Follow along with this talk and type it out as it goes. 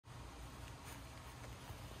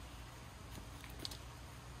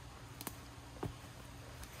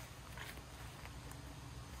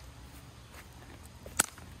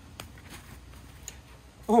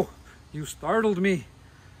You startled me.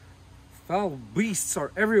 Foul beasts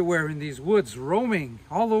are everywhere in these woods, roaming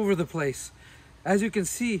all over the place. As you can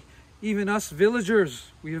see, even us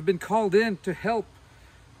villagers, we have been called in to help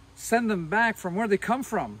send them back from where they come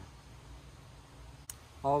from.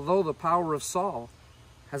 Although the power of Saul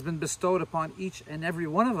has been bestowed upon each and every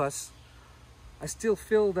one of us, I still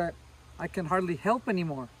feel that I can hardly help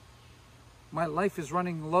anymore. My life is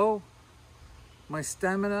running low. My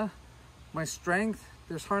stamina, my strength,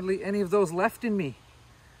 there's hardly any of those left in me.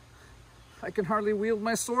 I can hardly wield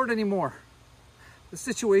my sword anymore. The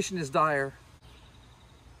situation is dire.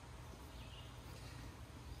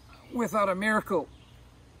 Without a miracle,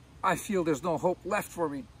 I feel there's no hope left for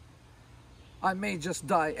me. I may just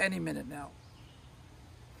die any minute now.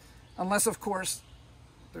 Unless, of course,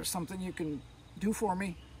 there's something you can do for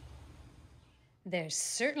me. There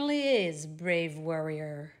certainly is, brave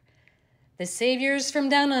warrior. The saviors from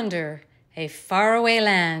down under, a faraway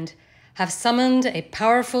land, have summoned a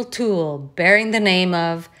powerful tool bearing the name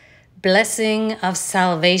of Blessing of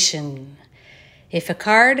Salvation. If a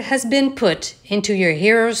card has been put into your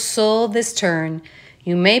hero's soul this turn,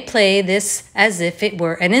 you may play this as if it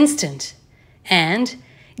were an instant and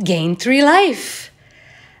gain 3 life.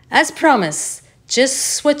 As promised,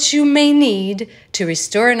 just what you may need to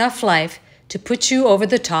restore enough life to put you over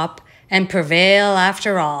the top and prevail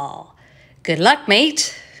after all. Good luck,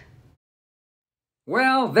 mate.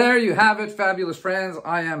 Well, there you have it, fabulous friends.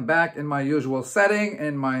 I am back in my usual setting,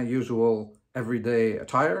 in my usual everyday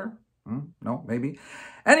attire. No, maybe.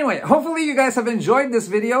 Anyway, hopefully you guys have enjoyed this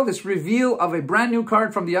video, this reveal of a brand new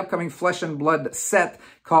card from the upcoming Flesh and Blood set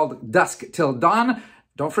called Dusk Till Dawn.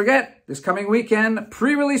 Don't forget, this coming weekend,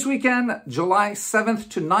 pre-release weekend, July 7th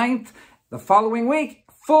to 9th, the following week,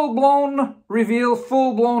 full-blown reveal,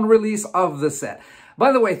 full-blown release of the set.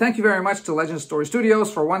 By the way, thank you very much to Legend Story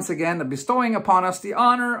Studios for once again bestowing upon us the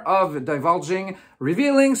honor of divulging,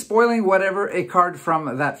 revealing, spoiling, whatever, a card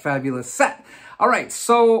from that fabulous set. All right,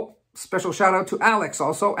 so special shout out to Alex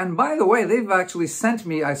also. And by the way, they've actually sent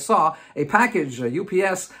me, I saw, a package,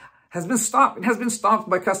 UPS, has been stopped. It has been stopped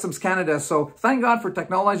by Customs Canada. So thank God for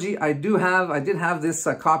technology. I did have this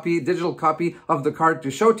digital copy of the card to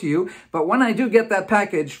show to you. But when I do get that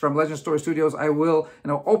package from Legend Story Studios, I will,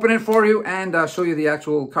 open it for you and show you the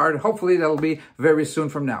actual card. Hopefully that'll be very soon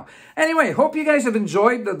from now. Anyway, hope you guys have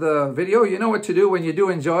enjoyed the video. You know what to do when you do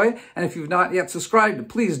enjoy. And if you've not yet subscribed,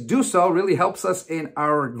 please do so. It really helps us in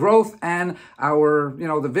our growth and our,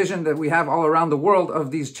 the vision that we have all around the world of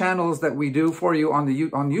these channels that we do for you on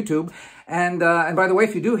YouTube. And by the way,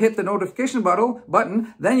 if you do hit the notification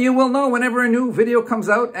button, then you will know whenever a new video comes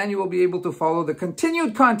out and you will be able to follow the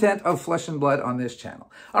continued content of Flesh and Blood on this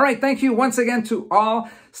channel. All right, thank you once again to all.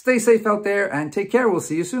 Stay safe out there and take care. We'll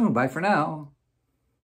see you soon. Bye for now.